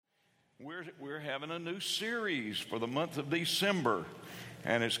We're having a new series for the month of December,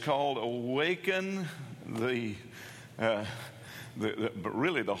 and it's called Awaken the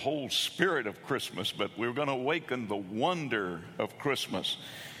whole spirit of Christmas, but we're going to awaken the wonder of Christmas.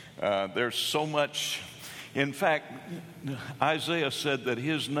 There's so much. In fact, Isaiah said that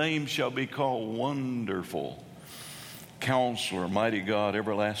his name shall be called Wonderful, Counselor, Mighty God,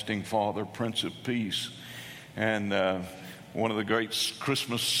 Everlasting Father, Prince of Peace. And one of the great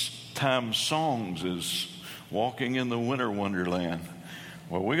Christmas time songs is Walking in the Winter Wonderland.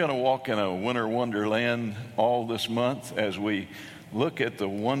 Well, we're going to walk in a winter wonderland all this month as we look at the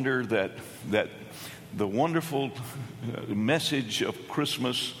wonder that the wonderful message of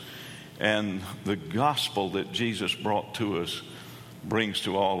Christmas and the gospel that Jesus brought to us brings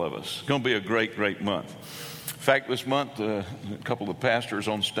to all of us. It's going to be a great, great month. In fact, this month, a couple of pastors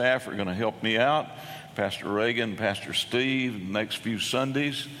on staff are going to help me out. Pastor Reagan, Pastor Steve, the next few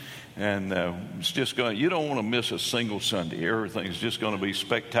Sundays. And it's just going. You don't want to miss a single Sunday. Everything's just going to be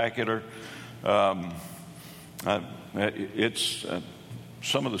spectacular. It's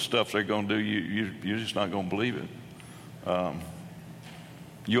some of the stuff they're going to do. You're just not going to believe it.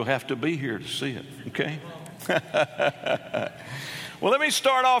 You'll have to be here to see it. Okay. Well, let me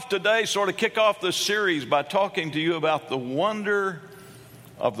start off today, sort of kick off this series by talking to you about the wonder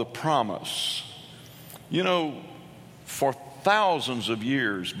of the promise. You know, for thousands of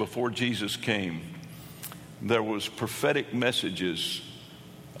years before Jesus came, there was prophetic messages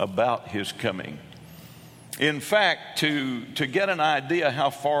about his coming. In fact, to get an idea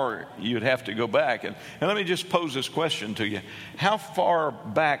how far you'd have to go back, and let me just pose this question to you. How far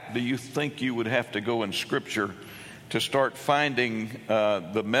back do you think you would have to go in Scripture to start finding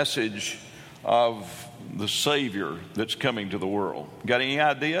the message of the Savior that's coming to the world? Got any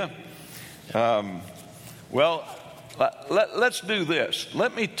idea? Well, let's do this.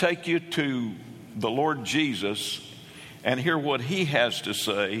 Let me take you to the Lord Jesus and hear what he has to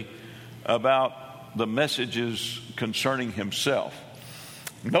say about the messages concerning himself.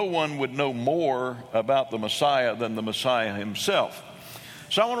 No one would know more about the Messiah than the Messiah himself.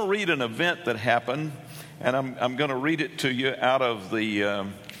 So I want to read an event that happened, and I'm going to read it to you out of the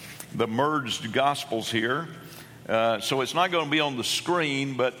merged Gospels here. So it's not going to be on the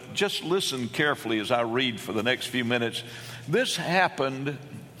screen, but just listen carefully as I read for the next few minutes. This event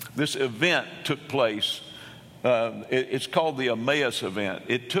took place. It's called the Emmaus event.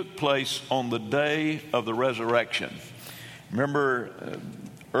 It took place on the day of the resurrection. Remember,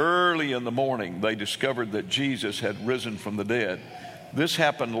 early in the morning, they discovered that Jesus had risen from the dead. This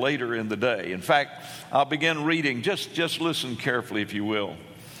happened later in the day. In fact, I'll begin reading. Just listen carefully, if you will.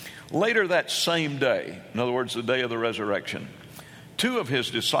 Later that same day, in other words, the day of the resurrection, two of his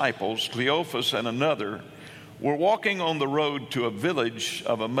disciples, Cleophas and another, were walking on the road to a village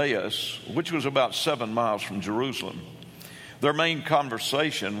of Emmaus, which was about 7 miles from Jerusalem. Their main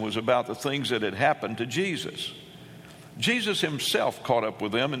conversation was about the things that had happened to Jesus. Jesus himself caught up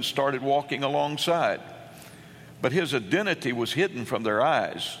with them and started walking alongside, but his identity was hidden from their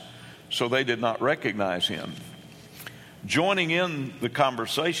eyes, so they did not recognize him. Joining in the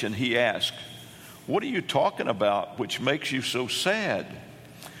conversation, he asked, "What are you talking about which makes you so sad?"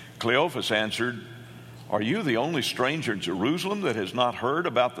 Cleophas answered, "Are you the only stranger in Jerusalem that has not heard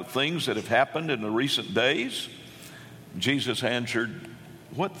about the things that have happened in the recent days?" Jesus answered,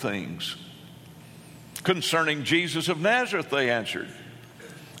 "What things?" "Concerning Jesus of Nazareth," they answered.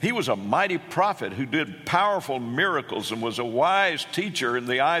 "He was a mighty prophet who did powerful miracles and was a wise teacher in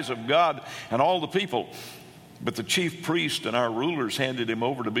the eyes of God and all the people. But the chief priests and our rulers handed him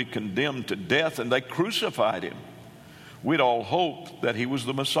over to be condemned to death, and they crucified him. We'd all hoped that he was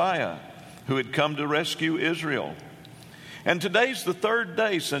the Messiah who had come to rescue Israel. And today's the third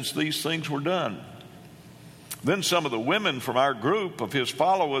day since these things were done." Then some of the women from our group of his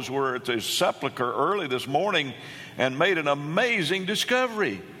followers were at the sepulchre early this morning and made an amazing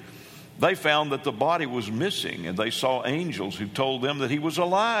discovery. They found that the body was missing, and they saw angels who told them that he was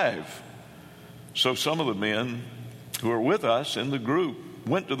alive. So some of the men who were with us in the group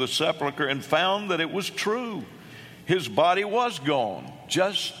went to the sepulchre and found that it was true. His body was gone,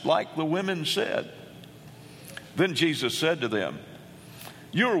 just like the women said. Then Jesus said to them,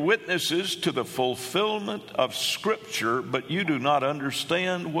 "You are witnesses to the fulfillment of Scripture, but you do not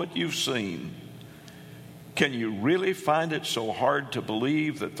understand what you've seen. Can you really find it so hard to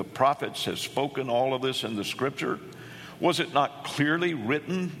believe that the prophets have spoken all of this in the Scripture? Was it not clearly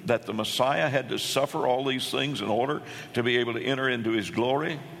written that the Messiah had to suffer all these things in order to be able to enter into his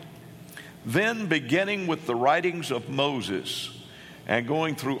glory?" Then, beginning with the writings of Moses and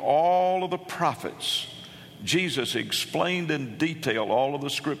going through all of the prophets, Jesus explained in detail all of the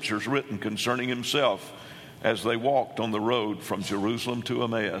scriptures written concerning himself as they walked on the road from Jerusalem to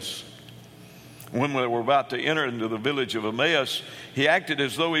Emmaus. When they were about to enter into the village of Emmaus, he acted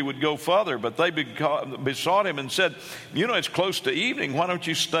as though he would go further, but they besought him and said, "You know, it's close to evening. Why don't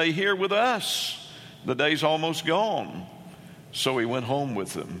you stay here with us? The day's almost gone." So he went home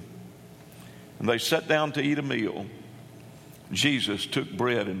with them. And they sat down to eat a meal. Jesus took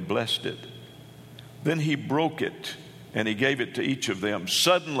bread and blessed it. Then he broke it and he gave it to each of them.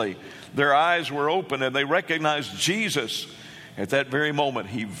 Suddenly, their eyes were open and they recognized Jesus. At that very moment,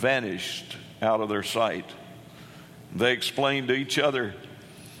 he vanished out of their sight. They explained to each other,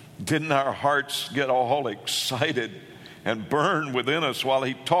 "Didn't our hearts get all excited and burn within us while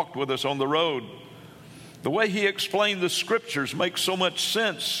he talked with us on the road?" The way he explained the scriptures makes so much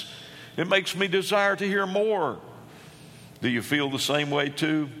sense. It makes me desire to hear more. Do you feel the same way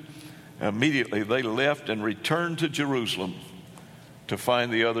too? Immediately they left and returned to Jerusalem to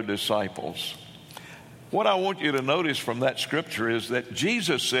find the other disciples. What I want you to notice from that scripture is that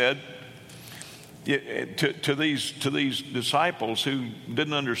Jesus said to these disciples who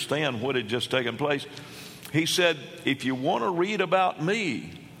didn't understand what had just taken place, he said, "If you want to read about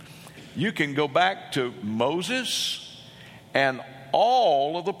me, you can go back to Moses and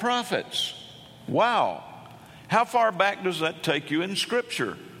all of the prophets." Wow. How far back does that take you in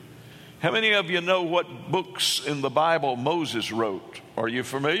Scripture? How many of you know what books in the Bible Moses wrote? Are you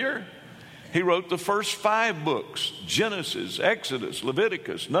familiar? He wrote the first 5 books: Genesis, Exodus,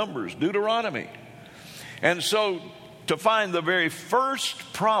 Leviticus, Numbers, Deuteronomy. And so to find the very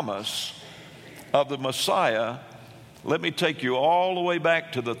first promise of the Messiah, let me take you all the way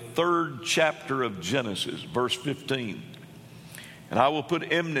back to the 3rd chapter of Genesis, verse 15. "And I will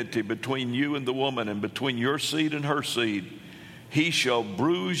put enmity between you and the woman, and between your seed and her seed. He shall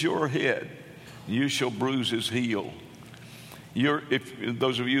bruise your head, you shall bruise his heel." If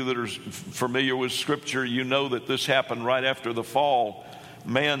those of you that are familiar with Scripture, you know that this happened right after the fall.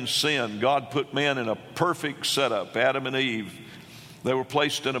 Man sinned. God put man in a perfect setup, Adam and Eve. They were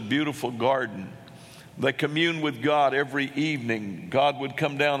placed in a beautiful garden. They communed with God every evening. God would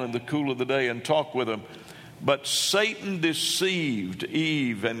come down in the cool of the day and talk with them. But Satan deceived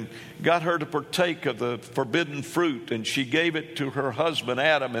Eve and got her to partake of the forbidden fruit, and she gave it to her husband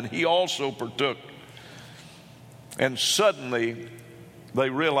Adam, and he also partook. And suddenly they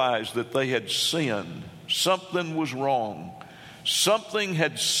realized that they had sinned. Something was wrong. Something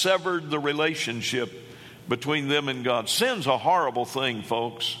had severed the relationship between them and God. Sin's a horrible thing,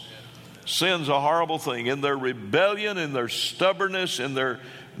 folks. Sin's a horrible thing. In their rebellion, in their stubbornness, in their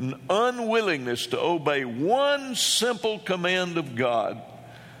unwillingness to obey one simple command of God,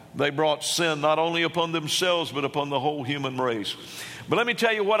 they brought sin not only upon themselves but upon the whole human race. But let me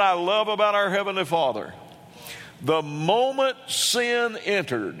tell you what I love about our Heavenly Father. The moment sin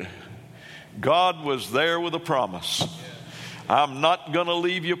entered, God was there with a promise. I'm not going to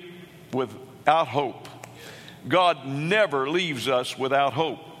leave you without hope. God never leaves us without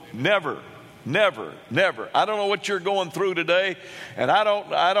hope. Never, never, never. I don't know what you're going through today, and I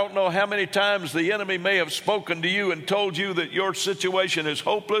don't know how many times the enemy may have spoken to you and told you that your situation is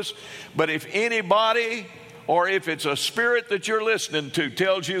hopeless. But if anybody, or if it's a spirit that you're listening to,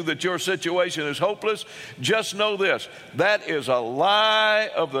 tells you that your situation is hopeless, just know this: that is a lie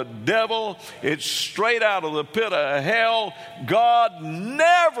of the devil. It's straight out of the pit of hell. God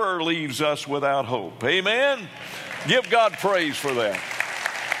never leaves us without hope. Amen? Give God praise for that.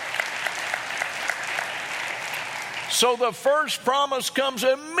 So the first promise comes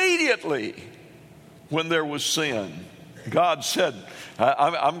immediately when there was sin. God said,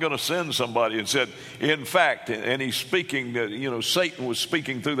 I'm going to send somebody, and said, in fact, and he's speaking, Satan was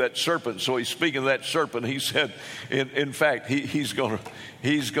speaking through that serpent. So he's speaking to that serpent. He said, in fact, you're going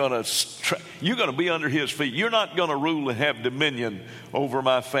to be under his feet. You're not going to rule and have dominion over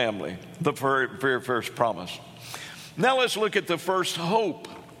my family. The very, very first promise. Now let's look at the first hope,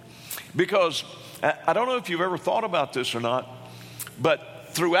 because I don't know if you've ever thought about this or not, but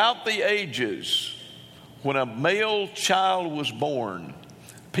throughout the ages, when a male child was born,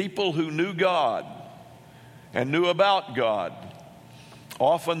 people who knew God and knew about God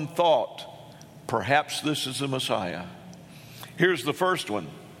often thought, perhaps this is the Messiah. Here's the first one,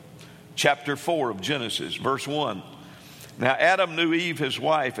 chapter 4 of Genesis, verse 1. Now Adam knew Eve, his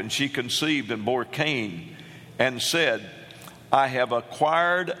wife, and she conceived and bore Cain, and said, I have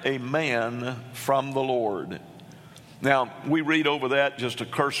acquired a man from the Lord. Now, we read over that, just a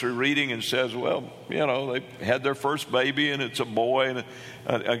cursory reading, and says, well, they had their first baby, and it's a boy.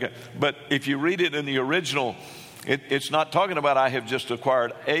 But if you read it in the original, It's not talking about I have just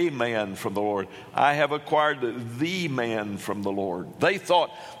acquired a man from the Lord. I have acquired the man from the Lord. They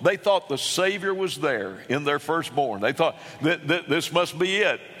thought the Savior was there in their firstborn. They thought that this must be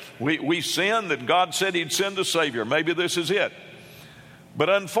it. We sinned and God said he'd send a Savior. Maybe this is it. But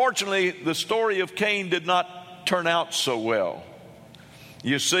unfortunately, the story of Cain did not turn out so well.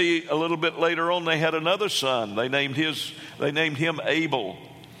 You see, a little bit later on, they had another son. They named him Abel.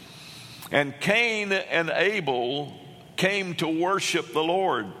 And Cain and Abel came to worship the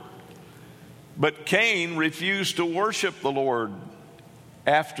Lord. But Cain refused to worship the Lord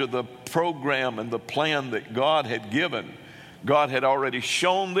after the program and the plan that God had given. God had already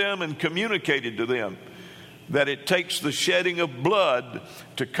shown them and communicated to them that it takes the shedding of blood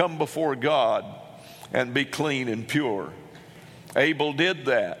to come before God and be clean and pure. Abel did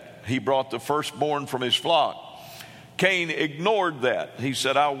that. He brought the firstborn from his flock. Cain ignored that. He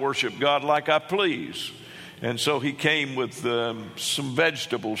said, I'll worship God like I please. And so he came with some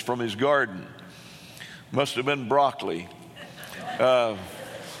vegetables from his garden. Must have been broccoli. I'm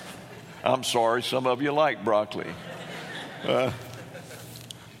sorry, some of you like broccoli.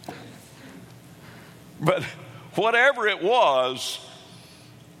 But whatever it was,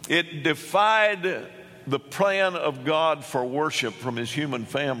 it defied the plan of God for worship from his human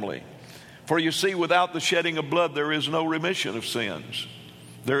family. For you see, without the shedding of blood, there is no remission of sins.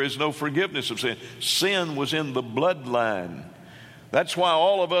 There is no forgiveness of sin. Sin was in the bloodline. That's why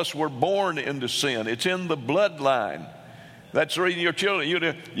all of us were born into sin. It's in the bloodline. That's the reason your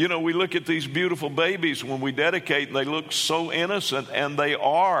children, you know, we look at these beautiful babies when we dedicate, and they look so innocent, and they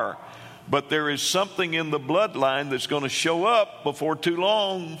are. But there is something in the bloodline that's going to show up before too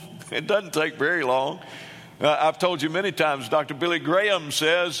long. It doesn't take very long. I've told you many times, Dr. Billy Graham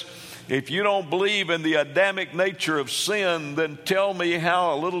says, if you don't believe in the Adamic nature of sin, then tell me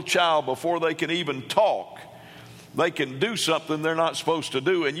how a little child, before they can even talk, they can do something they're not supposed to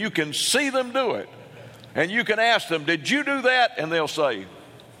do. And you can see them do it. And you can ask them, did you do that? And they'll say,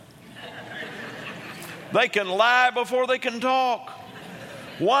 they can lie before they can talk.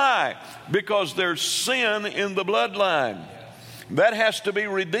 Why? Because there's sin in the bloodline. That has to be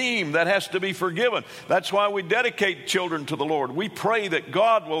redeemed. That has to be forgiven. That's why we dedicate children to the Lord. We pray that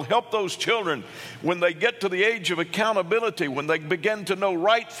God will help those children when they get to the age of accountability, when they begin to know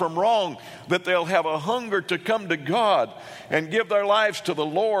right from wrong, that they'll have a hunger to come to God and give their lives to the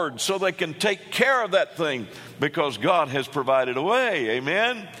Lord so they can take care of that thing because God has provided a way.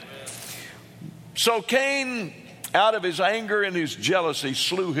 Amen? So Cain, out of his anger and his jealousy,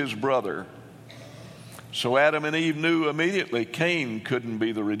 slew his brother. So Adam and Eve knew immediately Cain couldn't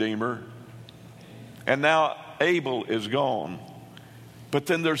be the Redeemer. And now Abel is gone. But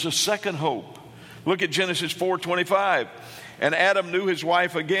then there's a second hope. Look at Genesis 4:25. And Adam knew his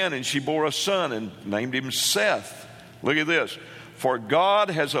wife again, and she bore a son and named him Seth. Look at this. For God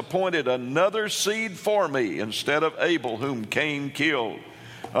has appointed another seed for me instead of Abel, whom Cain killed.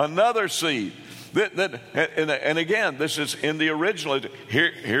 Another seed. And again, this is in the original.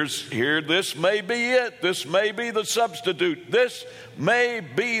 Here, this may be it. This may be the substitute. This may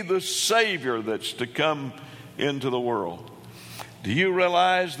be the Savior that's to come into the world. Do you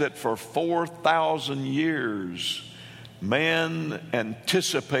realize that for 4,000 years, man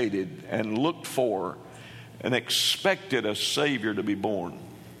anticipated and looked for and expected a Savior to be born?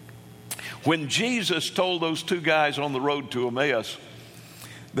 When Jesus told those two guys on the road to Emmaus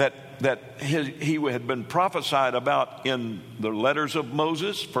that he had been prophesied about in the letters of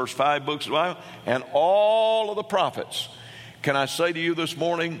Moses, first 5 books of the Bible, and all of the prophets. Can I say to you this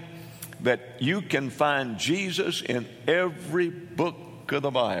morning that you can find Jesus in every book of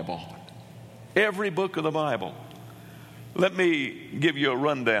the Bible? Every book of the Bible. Let me give you a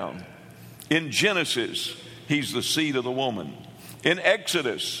rundown. In Genesis, he's the seed of the woman. In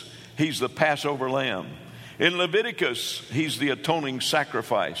Exodus, he's the Passover lamb. In Leviticus, he's the atoning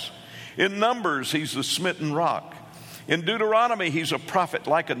sacrifice. In Numbers, he's the smitten rock. In Deuteronomy, he's a prophet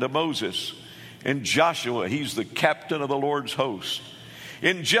likened to Moses. In Joshua, he's the captain of the Lord's host.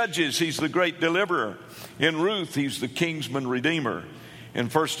 In Judges, he's the great deliverer. In Ruth, he's the kinsman redeemer. In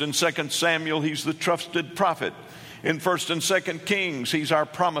 1st and 2nd Samuel, he's the trusted prophet. In 1st and 2nd Kings, he's our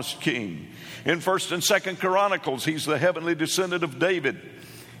promised king. In 1st and 2nd Chronicles, he's the heavenly descendant of David.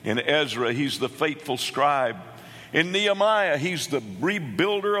 In Ezra, he's the faithful scribe. In Nehemiah, he's the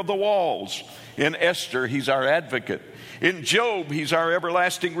rebuilder of the walls. In Esther, he's our advocate. In Job, he's our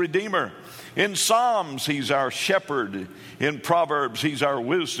everlasting redeemer. In Psalms, he's our shepherd. In Proverbs, he's our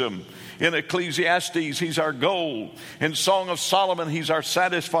wisdom. In Ecclesiastes, he's our gold. In Song of Solomon, he's our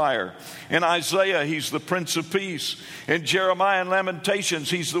satisfier. In Isaiah, he's the Prince of Peace. In Jeremiah and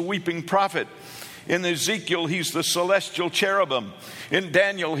Lamentations, he's the weeping prophet. In Ezekiel, he's the celestial cherubim. In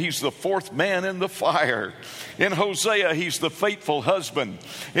Daniel, he's the fourth man in the fire. In Hosea, he's the faithful husband.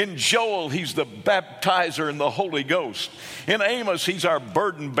 In Joel, he's the baptizer in the Holy Ghost. In Amos, he's our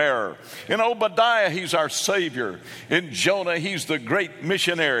burden bearer. In Obadiah, he's our Savior. In Jonah, he's the great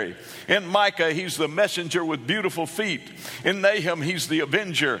missionary. In Micah, he's the messenger with beautiful feet. In Nahum, he's the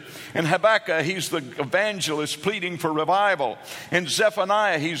avenger. In Habakkuk, he's the evangelist pleading for revival. In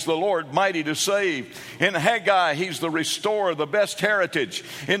Zephaniah, he's the Lord mighty to save. In Haggai, he's the restorer, the best heritage.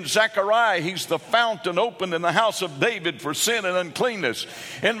 In Zechariah, he's the fountain opened in the house of David for sin and uncleanness.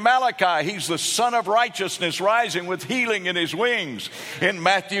 In Malachi, he's the Son of righteousness rising with healing in his wings. In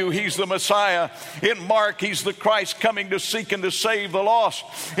Matthew, he's the Messiah. In Mark, he's the Christ coming to seek and to save the lost.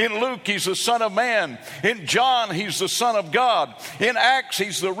 In Luke, he's the Son of Man. In John, he's the Son of God. In Acts,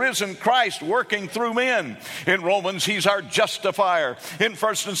 he's the risen Christ working through men. In Romans, he's our justifier. In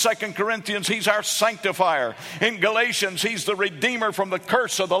 1st and 2nd Corinthians, he's our sanctifier. In Galatians, he's the redeemer from the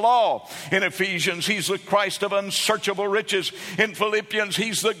curse of the law. In Ephesians, he's the Christ of unsearchable riches. In Philippians,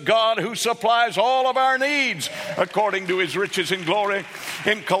 he's the God who supplies all of our needs according to his riches in glory.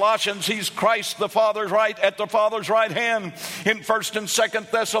 In Colossians, he's Christ the Father's right at the Father's right hand. In 1st and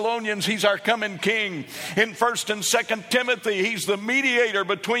 2nd Thessalonians, he's our coming King. In 1st and 2nd Timothy, he's the mediator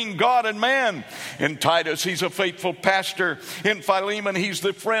between God and man. In Titus, he's a faithful pastor. In Philemon, he's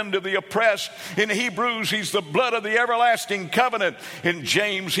the friend of the oppressed. In Hebrews, he's the blood of the everlasting covenant. In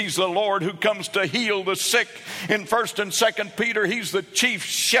James, he's the Lord who comes to heal the sick. In 1st and 2nd Peter, he's the chief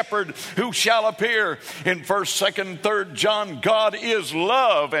shepherd who shall appear. In 1st, 2nd, 3rd John, God is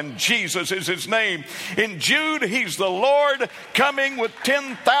love and Jesus is his name. In Jude, he's the Lord coming with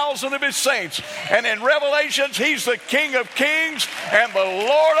 10,000 of his saints. And in Revelations, he's the King of kings and the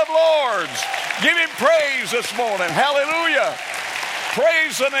Lord of lords. Give him praise this morning. Hallelujah.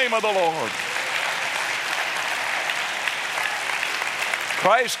 Praise the name of the Lord.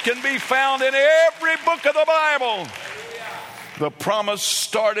 Christ can be found in every book of the Bible. The promise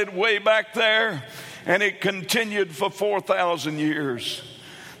started way back there, and it continued for 4,000 years.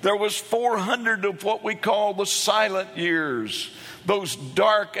 There was 400 of what we call the silent years, those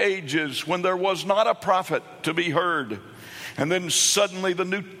dark ages when there was not a prophet to be heard. And then suddenly the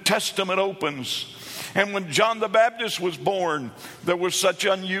New Testament opens. And when John the Baptist was born, there were such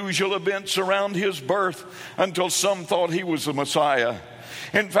unusual events around his birth until some thought he was the Messiah.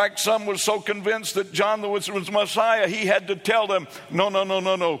 In fact, some were so convinced that John was Messiah, he had to tell them, no,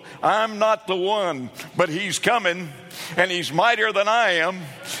 I'm not the one, but he's coming, and he's mightier than I am.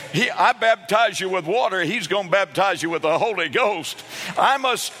 I baptize you with water, he's going to baptize you with the Holy Ghost. I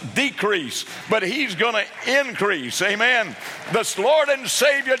must decrease, but he's going to increase. Amen. This Lord and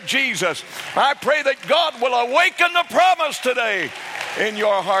Savior Jesus, I pray that God will awaken the promise today in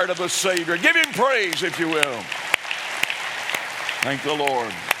your heart of the Savior. Give him praise, if you will. Thank the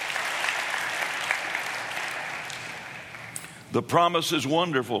Lord. The promise is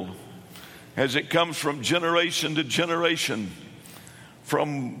wonderful as it comes from generation to generation,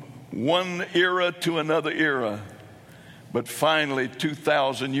 from one era to another era. But finally,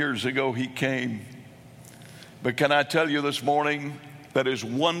 2,000 years ago, he came. But can I tell you this morning that as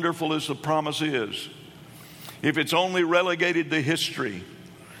wonderful as the promise is, if it's only relegated to history,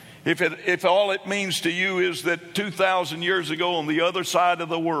 if all it means to you is that 2,000 years ago on the other side of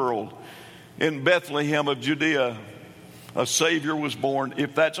the world, in Bethlehem of Judea, a Savior was born,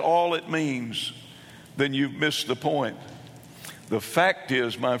 if that's all it means, then you've missed the point. The fact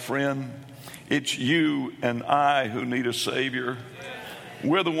is, my friend, it's you and I who need a Savior.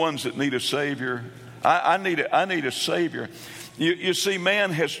 We're the ones that need a Savior. I need a Savior. You see, man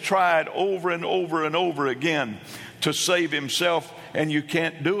has tried over and over and over again to save himself, and you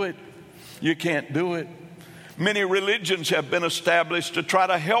can't do it. You can't do it. Many religions have been established to try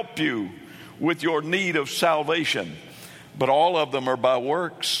to help you with your need of salvation, but all of them are by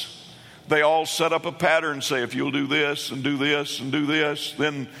works. They all set up a pattern, say, if you'll do this and do this and do this,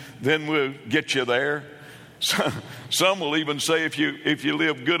 then we'll get you there. Some will even say, if you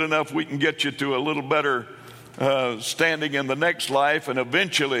live good enough, we can get you to a little better standing in the next life, and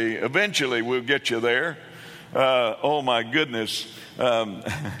eventually we'll get you there. Oh my goodness.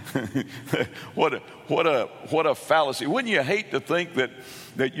 What a fallacy. Wouldn't you hate to think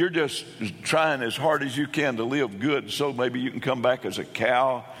that you're just trying as hard as you can to live good so maybe you can come back as a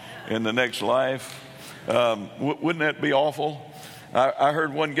cow in the next life? Wouldn't that be awful? I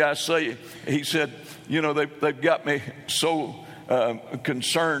heard one guy say, he said, they've got me so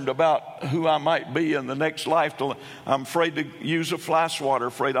concerned about who I might be in the next life. I'm afraid to use a fly swatter,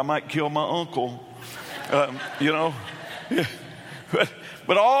 afraid I might kill my uncle.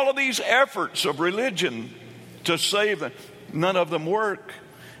 But all of these efforts of religion to save them, none of them work,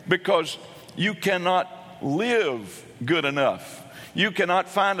 because you cannot live good enough. You cannot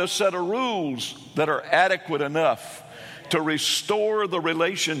find a set of rules that are adequate enough to restore the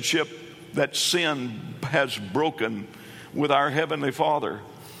relationship that sin has broken with our Heavenly Father.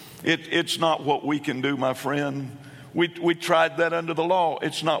 It's not what we can do, my friend. We tried that under the law.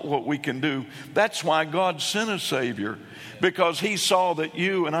 It's not what we can do. That's why God sent a Savior, because He saw that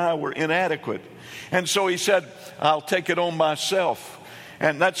you and I were inadequate. And so He said, I'll take it on myself.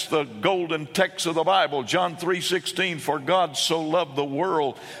 And that's the golden text of the Bible, John 3:16. For God so loved the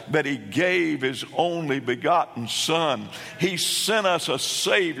world that He gave His only begotten Son. He sent us a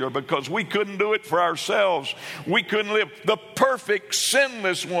Savior because we couldn't do it for ourselves. We couldn't live. The perfect,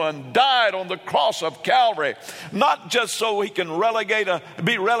 sinless one died on the cross of Calvary, not just so He can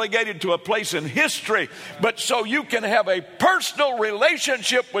be relegated to a place in history, but so you can have a personal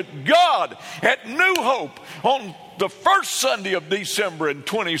relationship with God at New Hope on the first Sunday of December in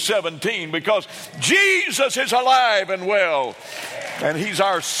 2017, because Jesus is alive and well, and He's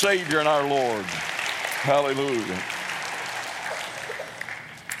our Savior and our Lord. Hallelujah.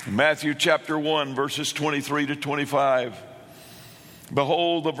 Matthew chapter 1, verses 23 to 25.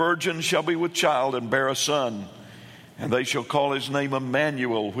 Behold, the virgin shall be with child and bear a son, and they shall call His name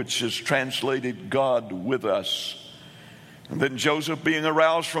Emmanuel, which is translated God with us. And then Joseph, being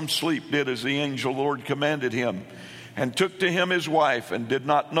aroused from sleep, did as the angel Lord commanded him, and took to him his wife, and did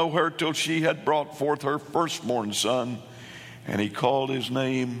not know her till she had brought forth her firstborn son. And he called his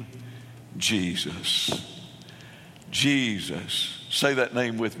name Jesus. Jesus. Say that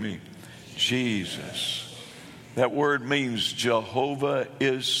name with me. Jesus. That word means Jehovah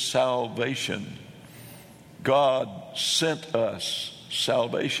is salvation. God sent us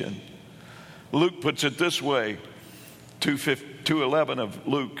salvation. Luke puts it this way, 2:11 of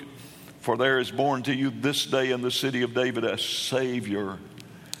Luke. For there is born to you this day in the city of David a Savior,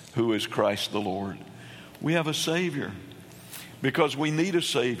 who is Christ the Lord. We have a Savior because we need a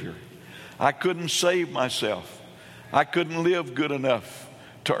Savior. I couldn't save myself. I couldn't live good enough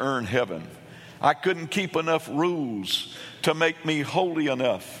to earn heaven. I couldn't keep enough rules to make me holy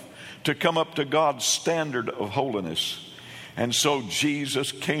enough to come up to God's standard of holiness. And so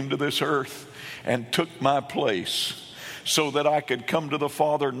Jesus came to this earth and took my place, so that I could come to the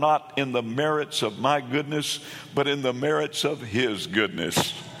Father not in the merits of my goodness, but in the merits of His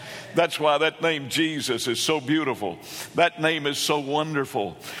goodness. That's why that name Jesus is so beautiful. That name is so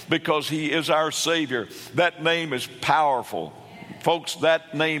wonderful, because He is our Savior. That name is powerful. Folks,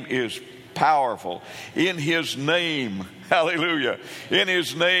 that name is powerful. In His name, hallelujah, in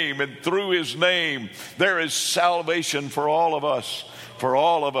His name and through His name, there is salvation for all of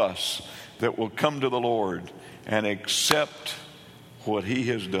us that will come to the Lord and accept what He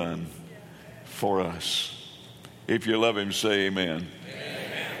has done for us. If you love Him, say amen.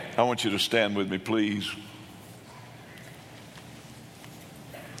 Amen. I want you to stand with me, please.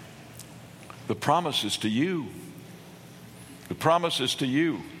 The promise is to you. The promise is to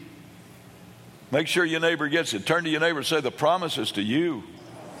you. Make sure your neighbor gets it. Turn to your neighbor and say, the promise is to you.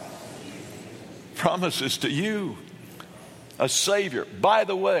 Promise is to you. A Savior. By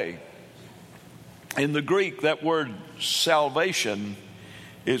the way, in the Greek, that word salvation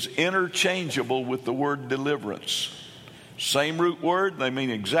is interchangeable with the word deliverance. Same root word, they mean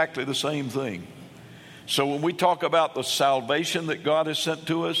exactly the same thing. So when we talk about the salvation that God has sent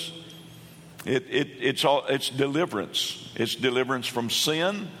to us, it's deliverance. It's deliverance from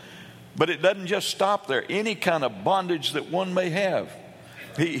sin, but it doesn't just stop there. Any kind of bondage that one may have,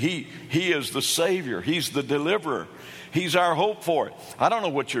 He is the Savior. He's the deliverer. He's our hope for it. I don't know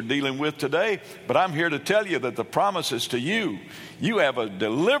what you're dealing with today, but I'm here to tell you that the promise is to you. You have a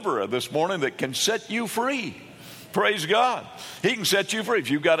deliverer this morning that can set you free. Praise God. He can set you free. If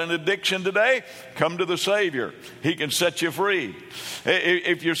you've got an addiction today, come to the Savior. He can set you free.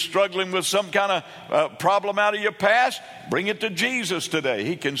 If you're struggling with some kind of problem out of your past, bring it to Jesus today.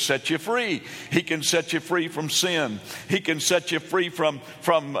 He can set you free. He can set you free from sin. He can set you free from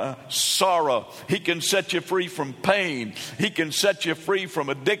sorrow. He can set you free from pain. He can set you free from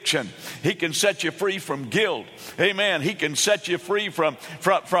addiction. He can set you free from guilt. Amen. He can set you free from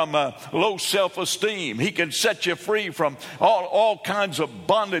low self-esteem. He can set you free from all kinds of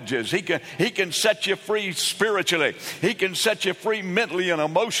bondages. He can set you free spiritually. He can set you free mentally and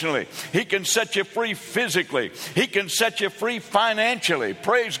emotionally. He can set you free physically. He can set you free financially.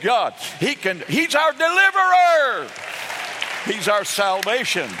 Praise God. He's our deliverer. He's our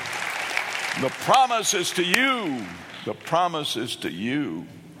salvation. The promise is to you. The promise is to you.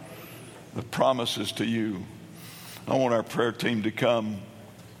 The promise is to you. I want our prayer team to come.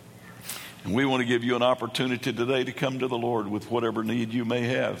 And we want to give you an opportunity today to come to the Lord with whatever need you may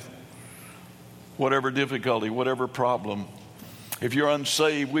have, whatever difficulty, whatever problem. If you're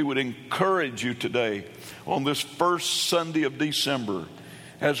unsaved, we would encourage you today on this first Sunday of December,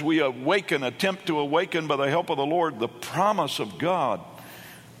 as we attempt to awaken by the help of the Lord the promise of God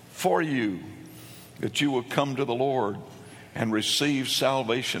for you, that you will come to the Lord and receive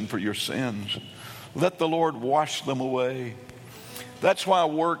salvation for your sins. Let the Lord wash them away. That's why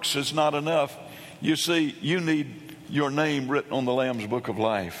works is not enough. You see, you need your name written on the Lamb's Book of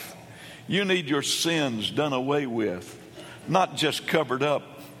Life. You need your sins done away with, not just covered up,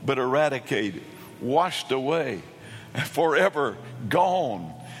 but eradicated, washed away, forever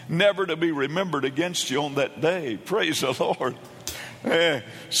gone, never to be remembered against you on that day. Praise the Lord.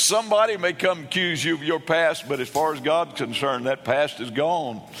 Somebody may come accuse you of your past, but as far as God's concerned, that past is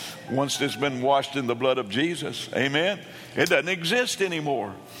gone once it's been washed in the blood of Jesus. Amen. It doesn't exist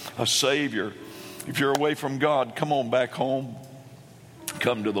anymore. A Savior. If you're away from God, come on back home.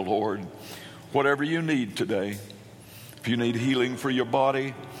 Come to the Lord. Whatever you need today. If you need healing for your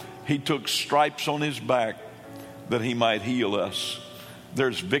body, He took stripes on His back that He might heal us.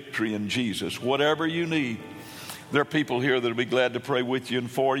 There's victory in Jesus. Whatever you need. There are people here that will be glad to pray with you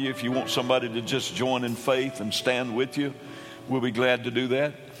and for you. If you want somebody to just join in faith and stand with you, we'll be glad to do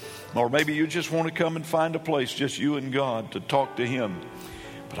that. Or maybe you just want to come and find a place, just you and God, to talk to Him.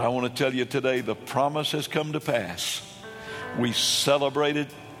 But I want to tell you today, the promise has come to pass. We celebrate it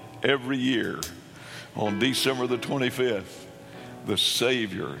every year on December the 25th. The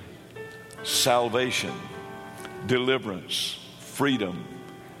Savior, salvation, deliverance, freedom,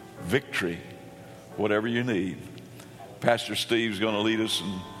 victory, whatever you need. Pastor Steve's going to lead us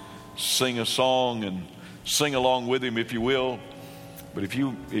and sing a song, and sing along with him if you will. But if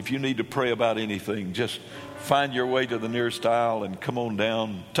you need to pray about anything, just find your way to the nearest aisle and come on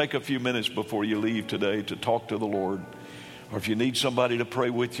down. Take a few minutes before you leave today to talk to the Lord. Or if you need somebody to pray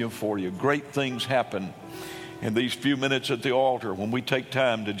with you and for you. Great things happen in these few minutes at the altar when we take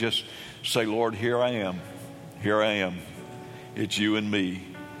time to just say, Lord, here I am. Here I am. It's you and me.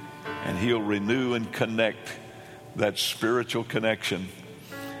 And He'll renew and connect that spiritual connection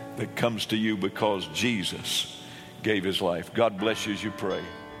that comes to you because Jesus gave His life. God bless you as you pray.